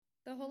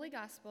The Holy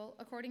Gospel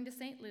according to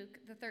St. Luke,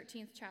 the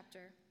 13th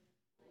chapter.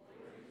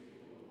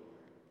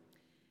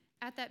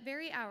 At that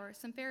very hour,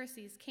 some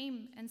Pharisees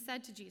came and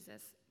said to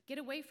Jesus, "Get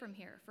away from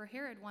here, for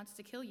Herod wants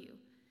to kill you."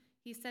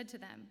 He said to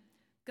them,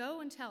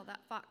 "Go and tell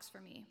that fox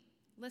for me.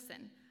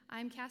 Listen,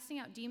 I am casting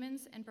out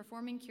demons and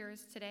performing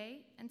cures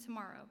today and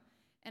tomorrow,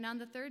 and on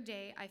the third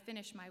day I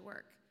finish my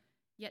work.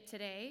 Yet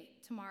today,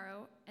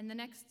 tomorrow, and the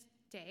next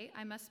day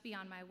I must be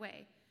on my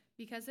way,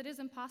 because it is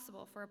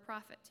impossible for a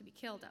prophet to be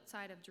killed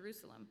outside of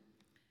Jerusalem.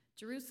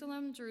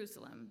 Jerusalem,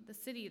 Jerusalem, the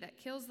city that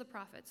kills the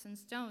prophets and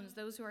stones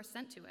those who are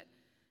sent to it.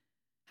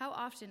 How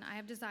often I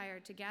have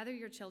desired to gather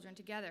your children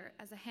together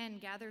as a hen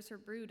gathers her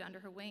brood under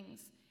her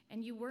wings,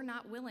 and you were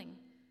not willing.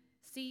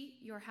 See,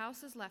 your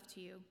house is left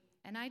to you,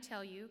 and I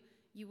tell you,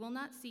 you will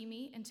not see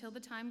me until the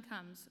time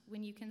comes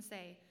when you can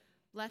say,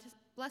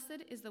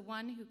 'Blessed is the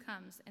one who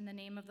comes in the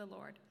name of the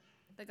Lord.'"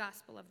 The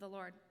Gospel of the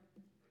Lord.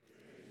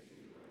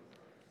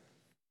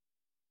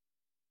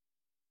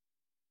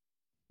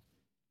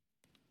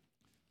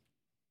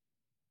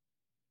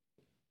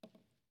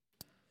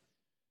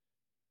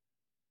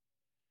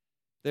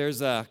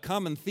 There's a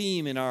common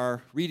theme in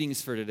our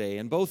readings for today,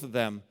 and both of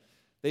them,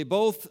 they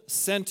both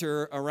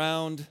center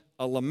around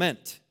a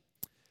lament.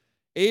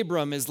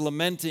 Abram is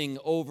lamenting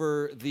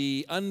over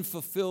the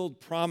unfulfilled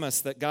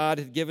promise that God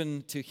had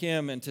given to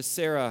him and to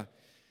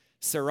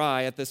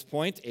Sarai at this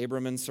point,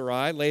 Abram and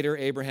Sarai, later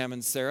Abraham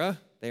and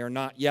Sarah. They are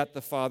not yet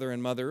the father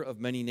and mother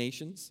of many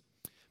nations,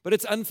 but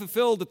it's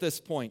unfulfilled at this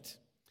point.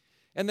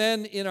 And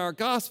then in our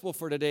gospel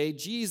for today,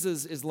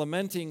 Jesus is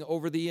lamenting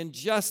over the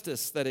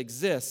injustice that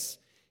exists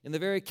in the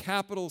very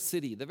capital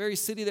city, the very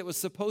city that was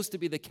supposed to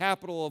be the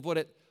capital of what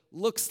it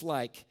looks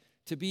like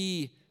to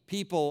be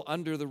people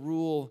under the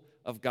rule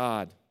of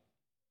God.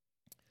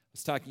 I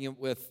was talking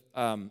with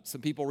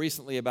some people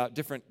recently about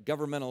different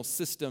governmental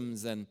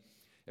systems, and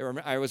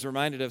I was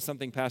reminded of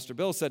something Pastor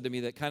Bill said to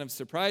me that kind of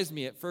surprised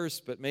me at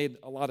first, but made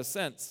a lot of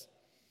sense.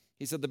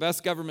 He said the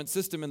best government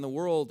system in the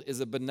world is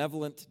a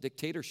benevolent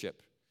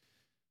dictatorship.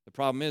 The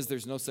problem is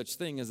there's no such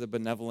thing as a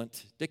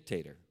benevolent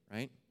dictator,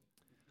 right?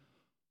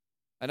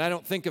 And I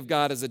don't think of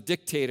God as a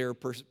dictator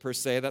per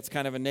se. That's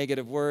kind of a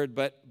negative word,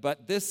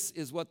 but this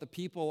is what the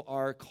people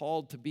are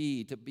called to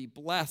be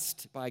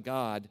blessed by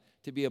God,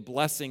 to be a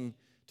blessing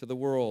to the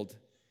world.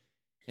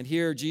 And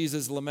here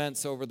Jesus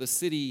laments over the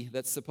city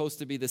that's supposed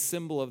to be the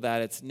symbol of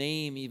that. Its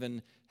name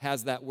even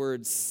has that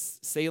word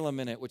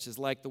Salem in it, which is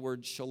like the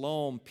word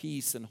shalom,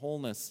 peace and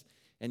wholeness.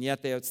 And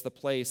yet it's the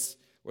place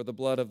where the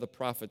blood of the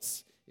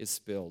prophets is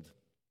spilled.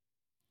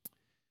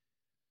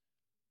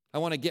 I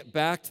want to get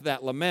back to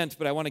that lament,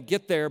 but I want to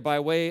get there by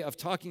way of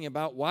talking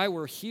about why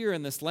we're here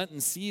in this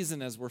Lenten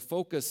season as we're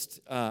focused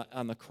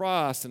on the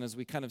cross and as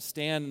we kind of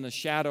stand in the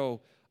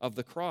shadow of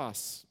the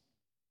cross.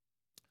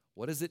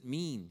 What does it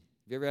mean?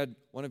 Have you ever had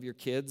one of your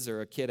kids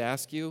or a kid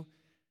ask you,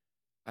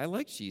 "I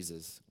like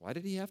Jesus. Why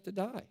did he have to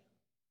die?"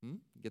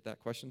 Get that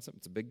question?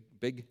 It's a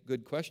big,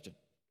 good question.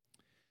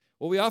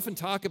 Well, we often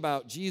talk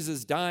about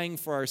Jesus dying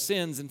for our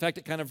sins. In fact,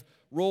 it kind of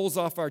rolls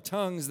off our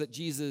tongues that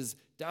Jesus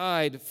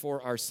died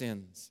for our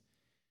sins.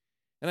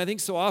 And I think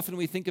so often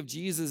we think of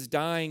Jesus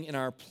dying in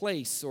our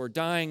place or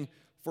dying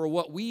for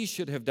what we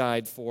should have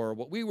died for,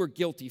 what we were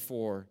guilty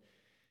for.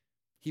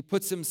 He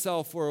puts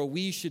himself where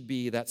we should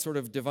be, that sort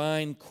of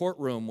divine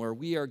courtroom where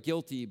we are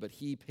guilty, but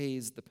he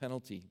pays the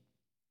penalty.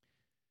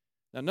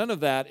 Now, none of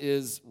that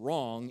is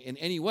wrong in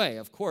any way.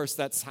 Of course,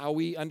 that's how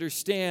we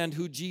understand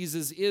who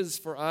Jesus is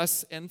for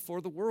us and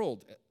for the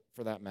world,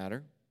 for that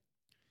matter.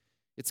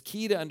 It's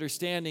key to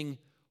understanding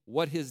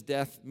what his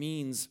death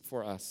means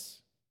for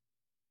us.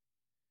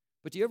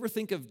 But do you ever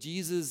think of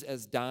Jesus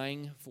as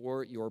dying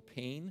for your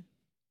pain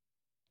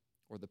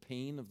or the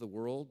pain of the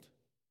world?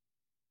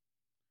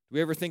 Do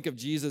we ever think of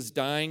Jesus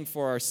dying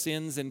for our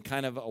sins in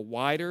kind of a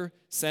wider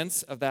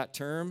sense of that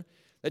term?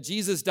 That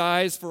Jesus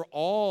dies for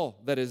all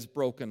that is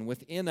broken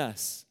within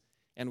us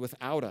and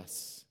without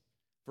us,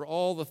 for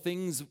all the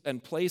things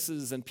and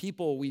places and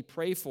people we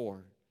pray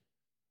for.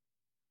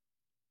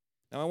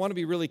 Now, I want to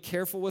be really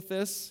careful with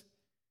this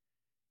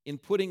in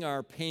putting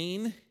our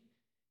pain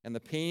and the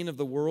pain of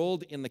the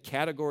world in the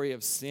category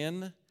of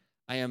sin.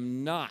 I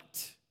am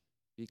not,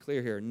 be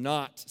clear here,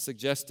 not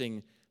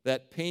suggesting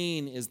that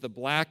pain is the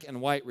black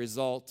and white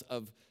result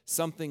of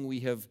something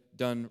we have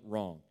done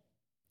wrong.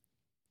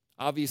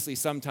 Obviously,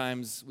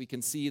 sometimes we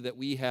can see that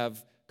we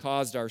have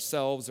caused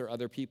ourselves or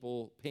other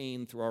people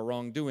pain through our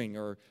wrongdoing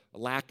or a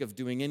lack of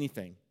doing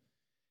anything.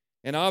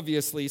 And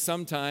obviously,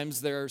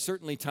 sometimes there are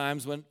certainly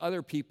times when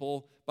other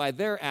people, by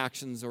their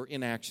actions or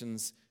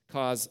inactions,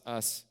 cause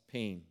us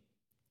pain.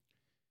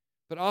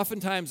 But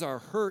oftentimes our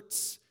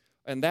hurts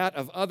and that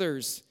of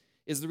others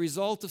is the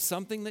result of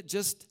something that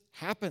just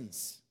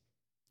happens.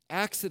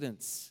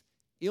 Accidents,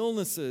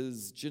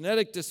 illnesses,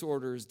 genetic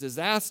disorders,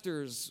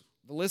 disasters,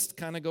 the list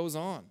kind of goes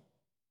on.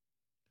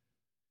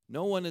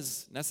 No one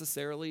is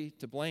necessarily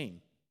to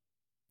blame.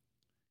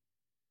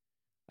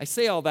 I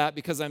say all that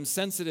because I'm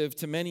sensitive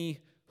to many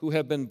who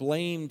have been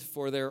blamed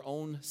for their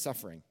own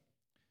suffering.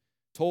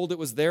 told it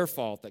was their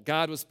fault, that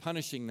God was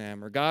punishing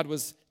them or God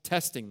was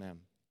testing them.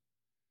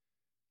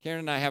 Karen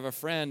and I have a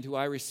friend who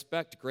I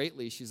respect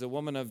greatly. She's a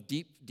woman of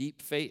deep,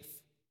 deep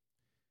faith.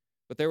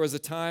 But there was a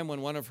time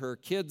when one of her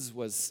kids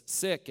was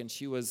sick and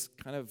she was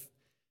kind of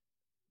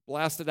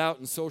blasted out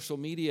in social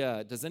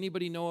media. Does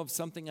anybody know of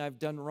something I've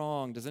done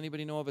wrong? Does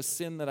anybody know of a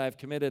sin that I've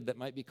committed that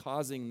might be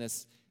causing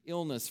this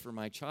illness for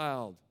my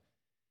child?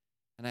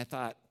 And I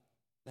thought,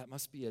 that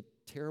must be a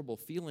terrible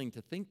feeling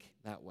to think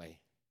that way.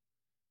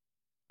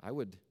 I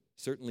would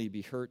certainly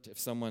be hurt if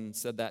someone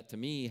said that to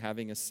me,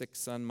 having a sick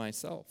son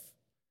myself.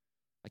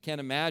 I can't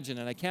imagine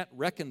and I can't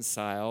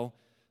reconcile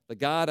the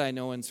God I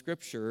know in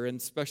Scripture, and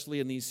especially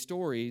in these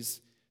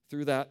stories,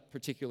 through that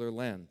particular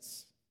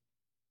lens.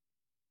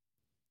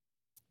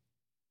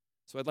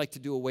 So I'd like to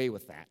do away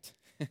with that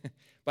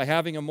by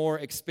having a more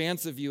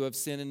expansive view of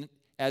sin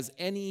as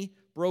any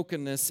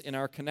brokenness in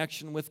our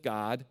connection with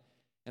God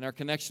and our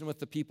connection with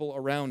the people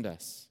around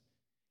us.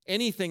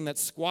 Anything that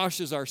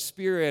squashes our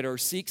spirit or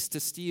seeks to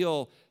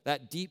steal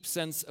that deep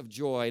sense of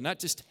joy, not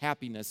just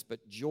happiness,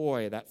 but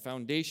joy, that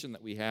foundation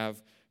that we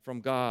have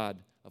from God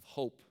of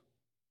hope.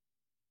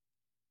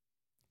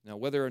 Now,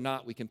 whether or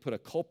not we can put a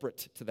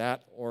culprit to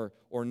that or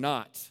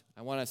not,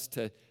 I want us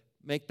to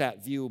make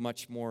that view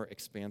much more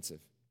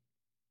expansive.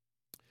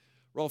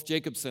 Rolf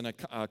Jacobson,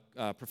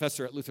 a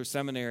professor at Luther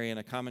Seminary and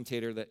a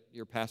commentator that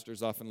your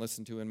pastors often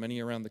listen to and many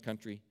around the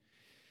country,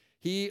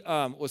 he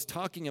was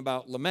talking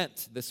about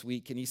lament this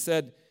week, and he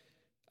said,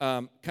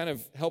 kind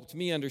of helped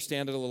me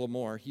understand it a little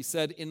more. He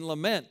said, in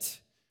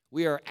lament,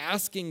 we are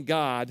asking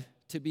God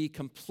to be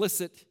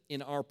complicit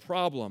in our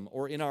problem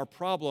or in our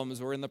problems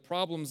or in the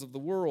problems of the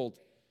world.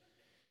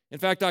 In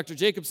fact, Dr.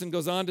 Jacobson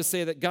goes on to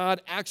say that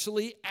God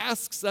actually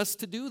asks us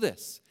to do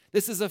this.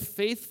 This is a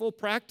faithful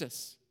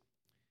practice.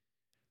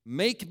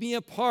 Make me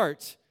a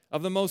part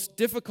of the most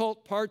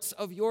difficult parts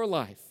of your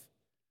life.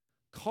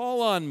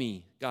 Call on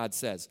me, God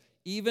says.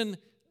 Even,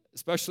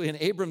 especially in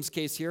Abram's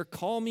case here,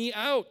 call me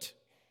out.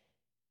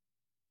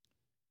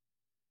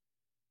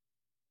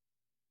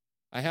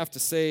 I have to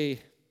say,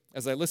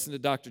 as I listened to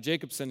Dr.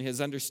 Jacobson, his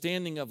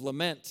understanding of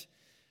lament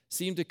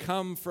seemed to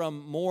come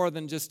from more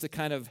than just a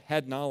kind of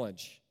head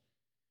knowledge.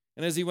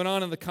 And as he went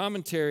on in the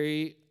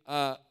commentary,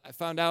 I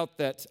found out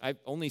that I've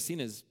only seen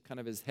his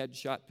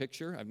headshot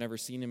picture. I've never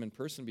seen him in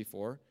person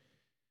before.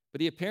 But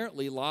he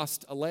apparently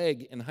lost a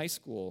leg in high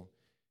school.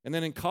 And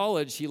then in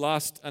college, he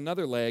lost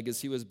another leg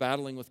as he was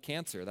battling with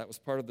cancer. That was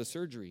part of the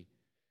surgery.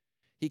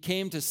 He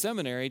came to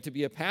seminary to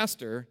be a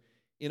pastor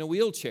in a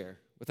wheelchair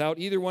without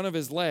either one of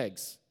his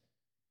legs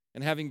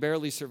and having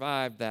barely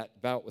survived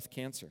that bout with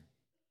cancer.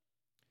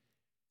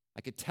 I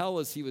could tell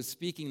as he was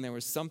speaking there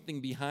was something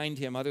behind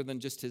him other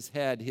than just his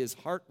head. His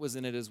heart was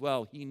in it as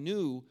well. He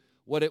knew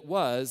what it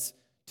was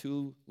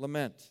to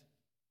lament.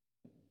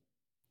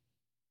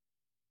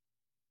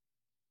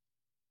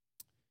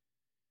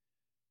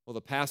 Well,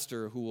 the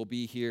pastor who will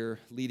be here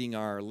leading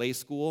our lay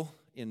school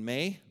in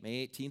May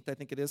 18th, I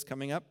think it is,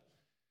 coming up,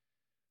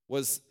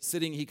 was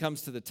sitting, he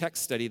comes to the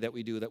text study that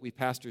we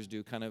pastors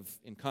do, kind of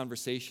in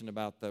conversation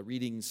about the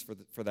readings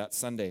for that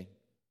Sunday.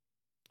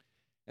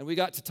 And we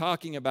got to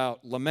talking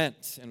about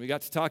lament, and we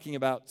got to talking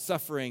about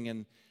suffering,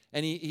 and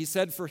he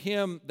said for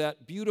him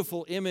that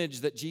beautiful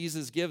image that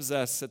Jesus gives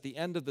us at the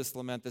end of this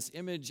lament, this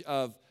image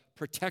of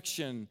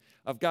protection,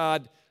 of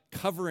God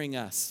covering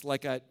us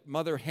like a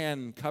mother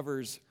hen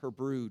covers her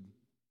brood.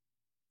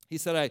 He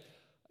said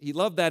he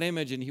loved that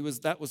image, and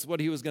that was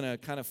what he was going to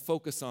kind of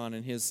focus on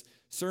in his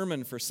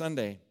sermon for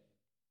Sunday.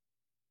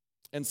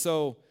 And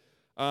so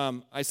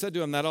I said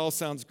to him, that all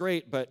sounds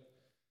great, but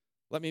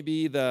let me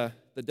be the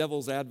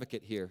devil's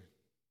advocate here.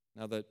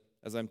 Now that,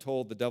 as I'm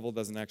told, the devil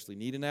doesn't actually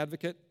need an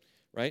advocate,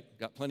 right?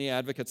 Got plenty of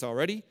advocates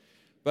already.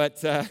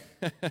 But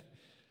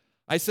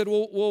I said,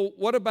 well,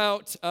 what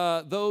about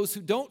those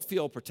who don't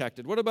feel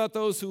protected? What about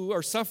those who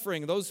are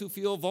suffering, those who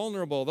feel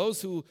vulnerable,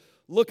 those who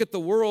look at the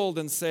world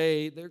and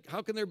say,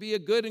 how can there be a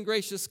good and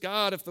gracious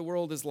God if the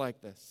world is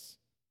like this?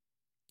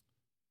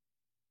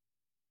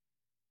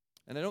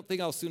 And I don't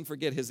think I'll soon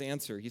forget his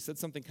answer. He said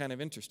something kind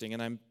of interesting,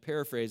 and I'm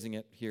paraphrasing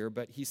it here,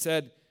 but he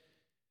said,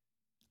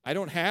 I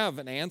don't have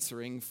an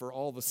answering for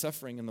all the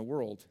suffering in the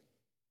world.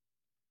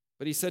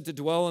 But he said to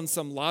dwell in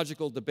some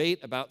logical debate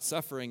about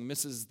suffering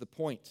misses the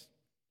point.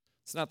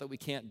 It's not that we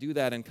can't do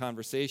that in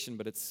conversation,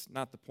 but it's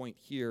not the point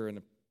here in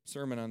a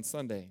sermon on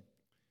Sunday.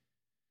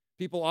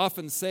 People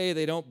often say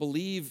they don't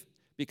believe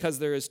because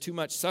there is too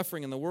much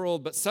suffering in the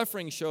world, but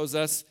suffering shows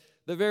us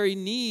the very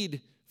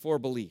need for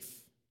belief.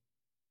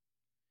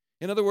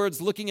 In other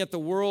words, looking at the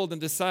world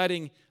and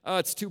deciding, oh,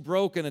 it's too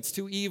broken, it's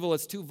too evil,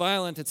 it's too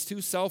violent, it's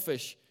too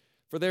selfish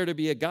for there to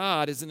be a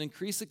God is an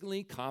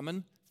increasingly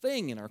common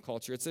thing in our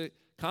culture. It's a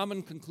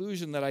common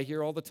conclusion that I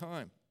hear all the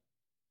time.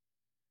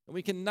 And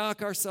we can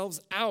knock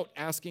ourselves out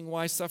asking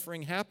why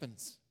suffering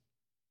happens.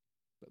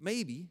 But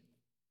maybe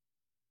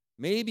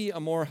a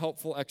more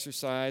helpful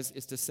exercise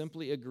is to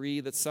simply agree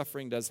that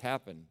suffering does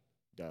happen.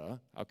 Duh,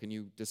 how can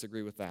you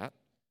disagree with that?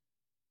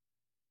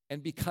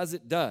 And because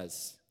it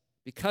does,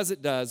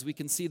 we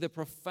can see the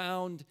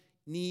profound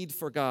need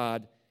for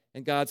God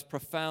and God's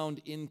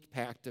profound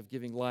impact of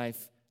giving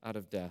life out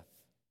of death.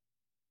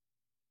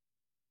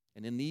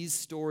 And in these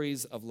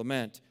stories of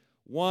lament,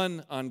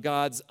 one on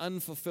God's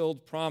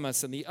unfulfilled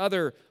promise and the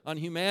other on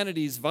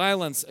humanity's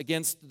violence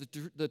against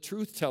the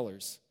truth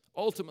tellers,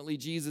 ultimately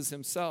Jesus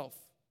himself.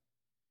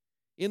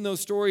 In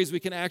those stories, we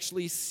can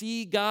actually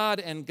see God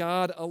and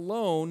God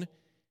alone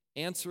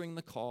answering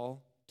the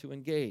call to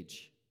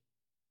engage.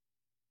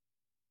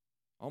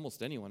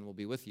 Almost anyone will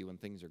be with you when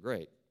things are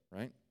great,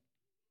 right?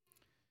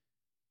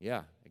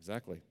 Yeah,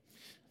 exactly.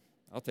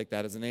 I'll take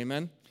that as an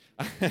amen.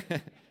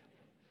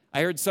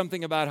 I heard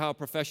something about how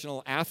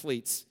professional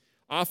athletes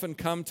often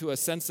come to a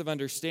sense of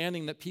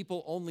understanding that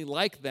people only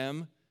like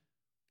them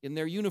in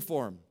their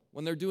uniform,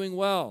 when they're doing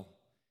well.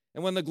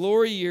 And when the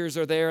glory years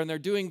are there and they're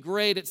doing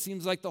great, it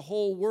seems like the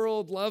whole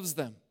world loves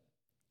them.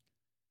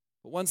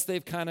 But once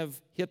they've kind of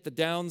hit the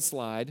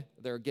downslide,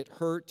 they get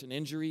hurt, an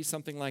injury,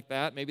 something like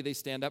that, maybe they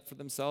stand up for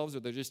themselves or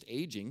they're just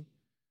aging,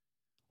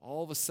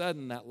 all of a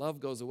sudden that love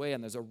goes away,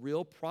 and there's a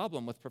real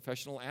problem with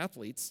professional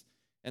athletes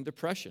and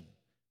depression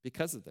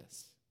because of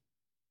this.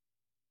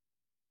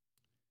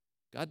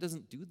 God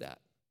doesn't do that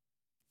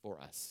for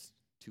us,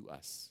 to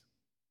us.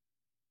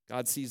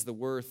 God sees the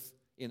worth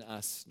in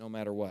us no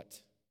matter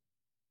what.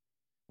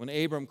 When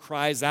Abram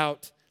cries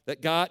out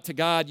to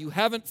God, you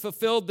haven't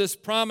fulfilled this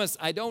promise.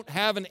 I don't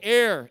have an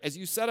heir, as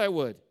you said I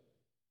would.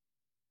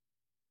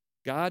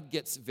 God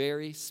gets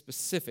very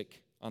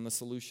specific on the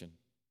solution.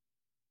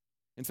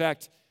 In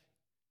fact,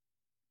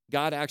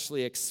 God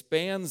actually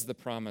expands the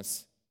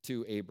promise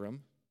to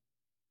Abram,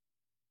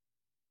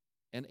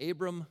 and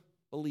Abram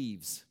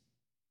believes.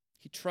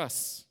 He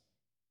trusts.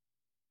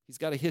 He's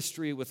got a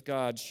history with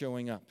God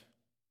showing up.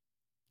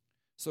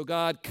 So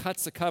God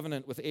cuts a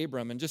covenant with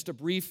Abram. And just a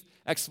brief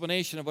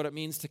explanation of what it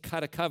means to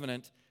cut a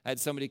covenant. I had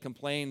somebody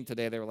complain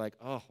today. They were like,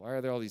 oh, why are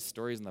there all these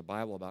stories in the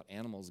Bible about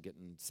animals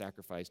getting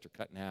sacrificed or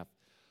cut in half?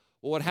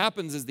 Well, what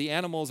happens is the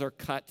animals are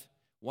cut.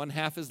 One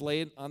half is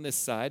laid on this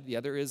side. The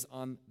other is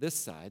on this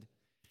side.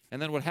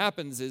 And then what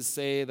happens is,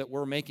 say that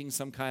we're making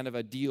some kind of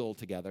a deal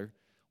together.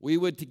 We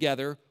would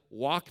together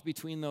walk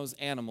between those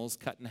animals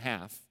cut in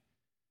half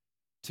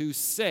to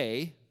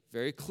say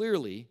very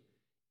clearly,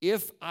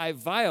 if I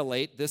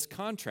violate this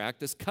contract,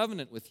 this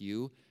covenant with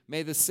you,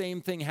 may the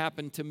same thing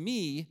happen to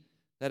me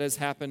that has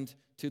happened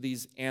to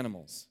these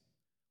animals.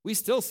 We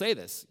still say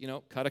this,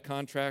 cut a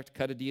contract,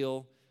 cut a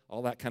deal,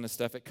 all that kind of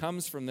stuff. It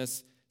comes from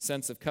this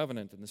sense of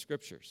covenant in the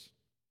Scriptures.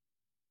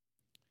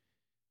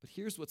 But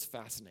here's what's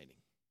fascinating.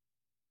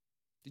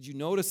 Did you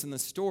notice in the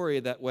story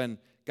that when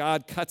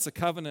God cuts a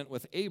covenant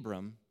with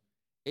Abram,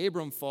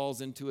 Abram falls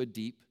into a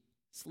deep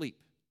sleep?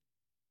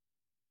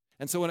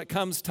 And so when it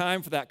comes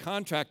time for that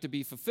contract to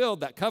be fulfilled,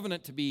 that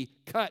covenant to be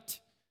cut,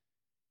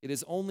 it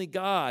is only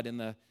God in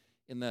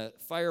the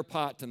fire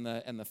pot and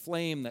the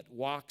flame that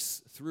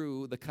walks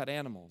through the cut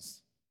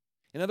animals.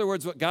 In other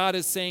words, what God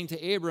is saying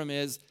to Abram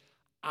is,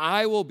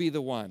 I will be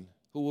the one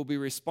who will be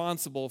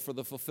responsible for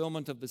the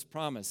fulfillment of this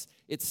promise.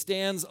 It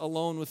stands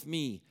alone with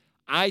me.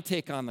 I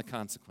take on the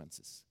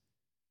consequences.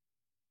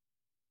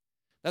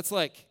 That's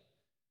like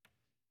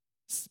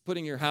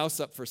putting your house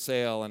up for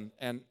sale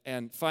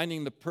and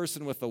finding the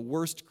person with the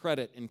worst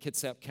credit in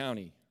Kitsap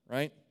County,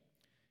 right?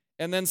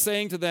 And then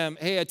saying to them,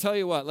 hey, I tell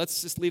you what,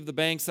 let's just leave the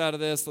banks out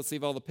of this. Let's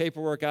leave all the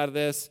paperwork out of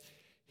this.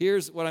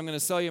 Here's what I'm going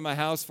to sell you my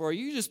house for.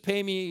 You just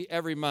pay me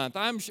every month.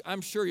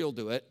 I'm sure you'll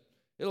do it.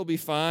 It'll be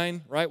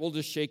fine, right? We'll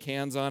just shake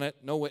hands on it.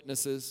 No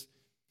witnesses.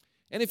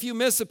 And if you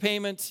miss a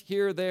payment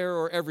here, there,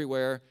 or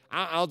everywhere,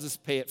 I'll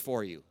just pay it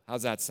for you.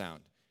 How's that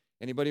sound?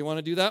 Anybody want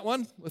to do that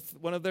one with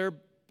one of their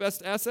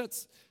best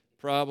assets?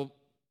 Probably.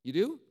 You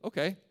do?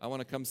 Okay. I want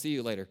to come see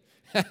you later.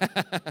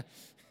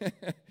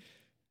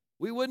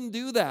 We wouldn't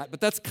do that, but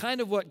that's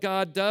kind of what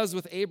God does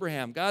with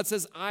Abraham. God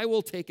says, I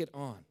will take it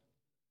on.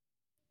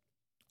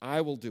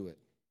 I will do it.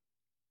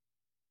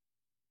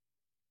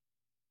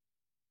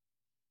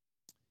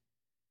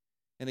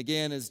 And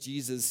again, as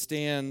Jesus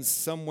stands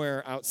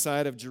somewhere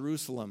outside of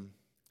Jerusalem,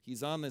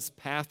 he's on this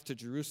path to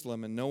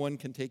Jerusalem, and no one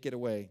can take it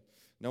away.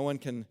 No one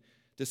can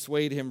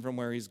dissuade him from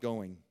where he's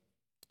going.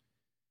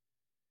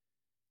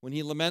 When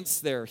he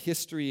laments their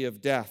history of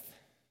death,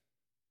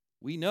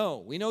 we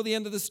know the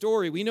end of the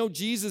story. We know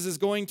Jesus is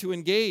going to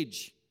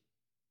engage.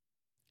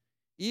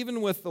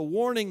 Even with the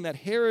warning that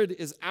Herod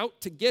is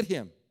out to get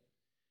him,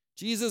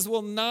 Jesus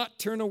will not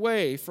turn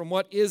away from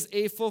what is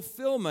a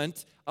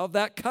fulfillment of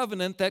that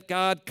covenant that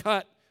God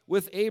cut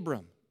with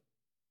Abram.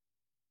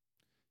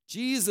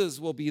 Jesus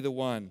will be the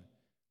one,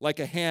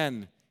 like a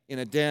hen in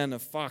a den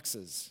of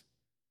foxes.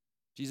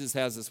 Jesus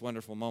has this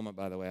wonderful moment,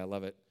 by the way. I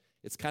love it.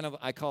 It's kind of,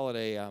 I call it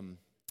a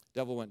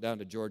devil went down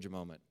to Georgia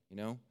moment,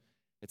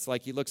 It's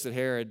like he looks at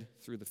Herod,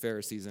 through the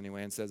Pharisees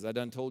anyway, and says, I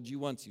done told you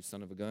once, you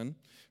son of a gun,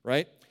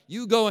 right?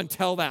 You go and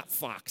tell that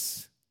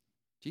fox.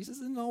 Jesus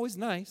isn't always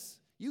nice.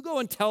 You go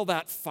and tell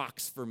that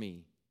fox for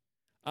me.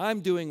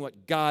 I'm doing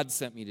what God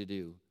sent me to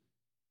do,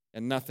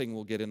 and nothing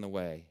will get in the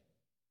way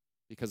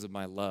because of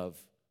my love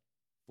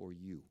for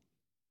you.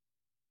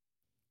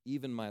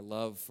 even my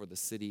love for the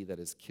city that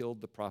has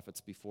killed the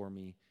prophets before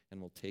me and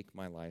will take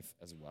my life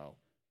as well.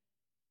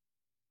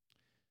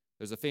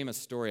 There's a famous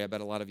story, I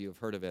bet a lot of you have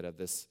heard of it, of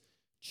this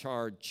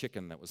charred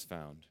chicken that was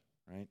found,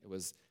 right?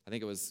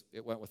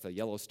 It went with a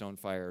Yellowstone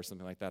fire or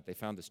something like that. They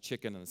found this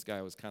chicken, and this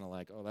guy was kind of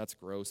like, oh, that's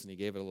gross, and he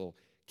gave it a little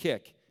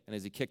kick, and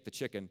as he kicked the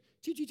chicken,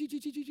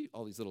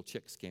 all these little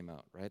chicks came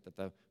out, right? That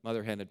the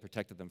mother hen had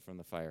protected them from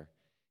the fire.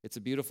 It's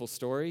a beautiful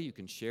story. You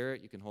can share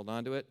it. You can hold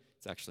on to it.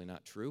 It's actually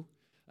not true.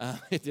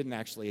 It didn't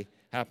actually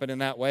happen in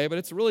that way, but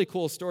it's a really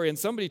cool story, and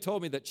somebody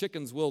told me that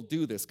chickens will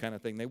do this kind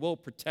of thing. They will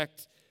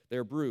protect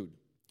their brood.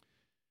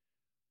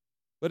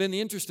 But in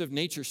the interest of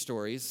nature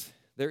stories,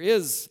 there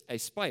is a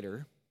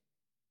spider.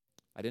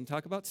 I didn't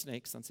talk about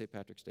snakes on St.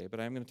 Patrick's Day, but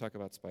I am going to talk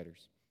about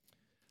spiders.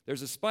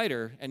 There's a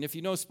spider, and if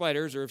you know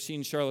spiders or have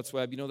seen Charlotte's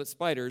Web, you know that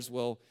spiders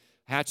will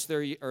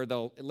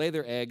they'll lay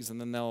their eggs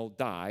and then they'll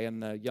die,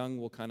 and the young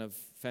will kind of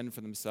fend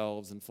for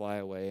themselves and fly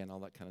away and all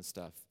that kind of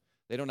stuff.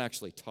 They don't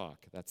actually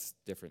talk. That's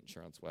different in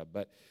Charlotte's Web,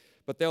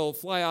 but they'll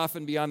fly off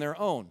and be on their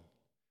own.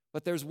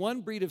 But there's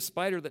one breed of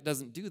spider that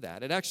doesn't do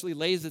that. It actually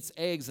lays its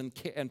eggs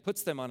and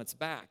puts them on its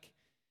back.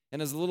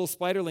 And as the little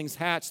spiderlings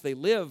hatch, they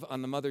live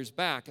on the mother's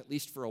back, at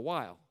least for a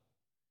while.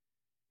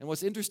 And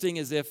what's interesting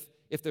is if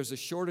there's a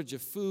shortage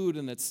of food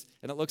and it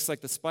looks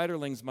like the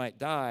spiderlings might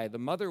die, the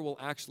mother will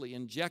actually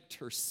inject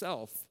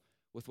herself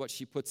with what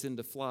she puts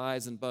into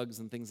flies and bugs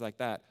and things like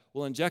that,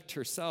 will inject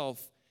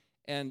herself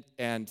and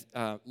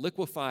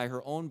liquefy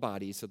her own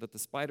body so that the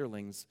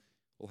spiderlings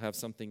will have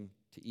something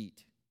to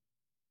eat.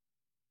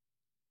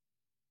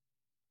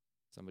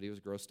 Somebody was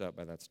grossed out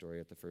by that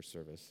story at the first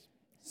service.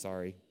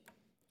 Sorry.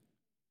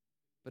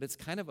 But it's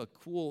kind of a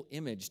cool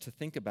image to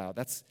think about.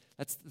 That's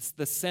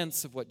the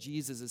sense of what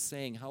Jesus is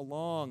saying. How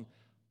long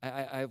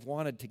I've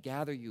wanted to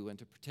gather you and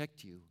to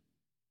protect you.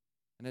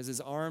 And as his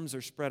arms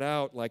are spread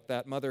out like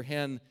that mother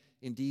hen,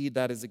 indeed,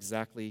 that is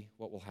exactly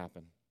what will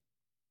happen.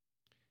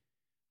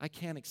 I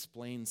can't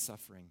explain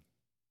suffering,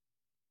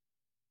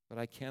 but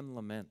I can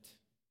lament.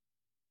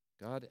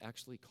 God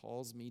actually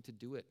calls me to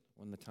do it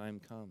when the time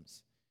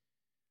comes.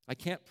 I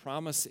can't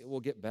promise it will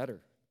get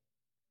better,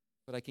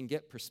 but I can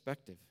get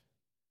perspective.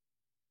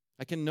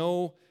 I can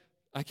know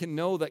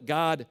that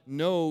God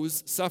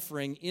knows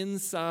suffering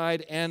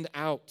inside and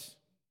out,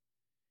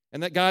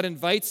 and that God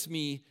invites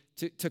me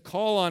to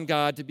call on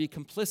God to be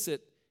complicit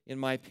in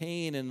my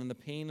pain and in the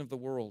pain of the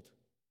world.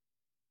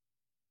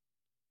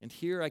 And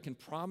here I can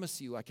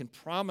promise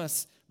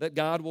that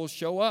God will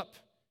show up.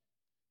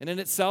 And in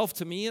itself,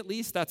 to me at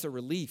least, that's a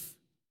relief.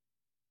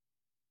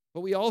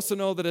 But we also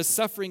know that as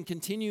suffering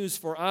continues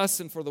for us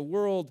and for the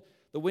world,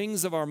 the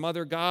wings of our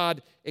Mother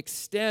God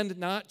extend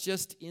not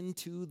just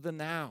into the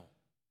now,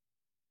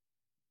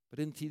 but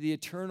into the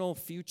eternal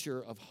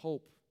future of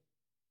hope,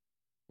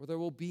 where there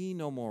will be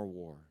no more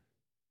war,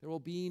 there will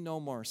be no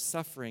more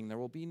suffering, there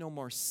will be no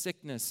more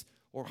sickness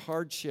or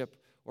hardship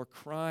or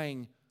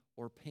crying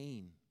or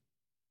pain.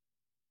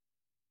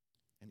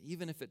 And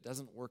even if it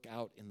doesn't work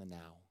out in the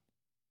now,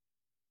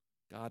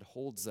 God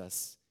holds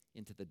us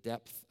into the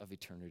depth of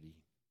eternity.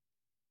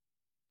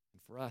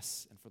 And for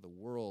us and for the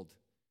world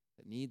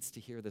that needs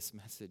to hear this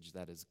message,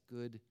 that is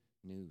good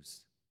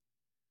news.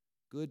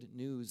 Good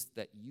news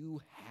that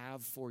you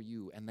have for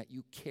you and that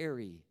you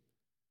carry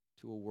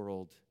to a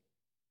world,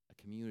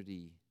 a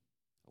community,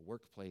 a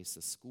workplace,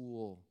 a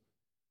school,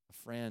 a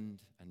friend,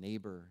 a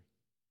neighbor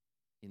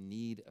in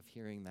need of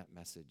hearing that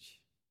message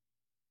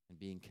and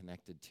being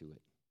connected to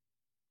it.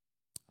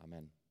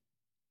 Amen.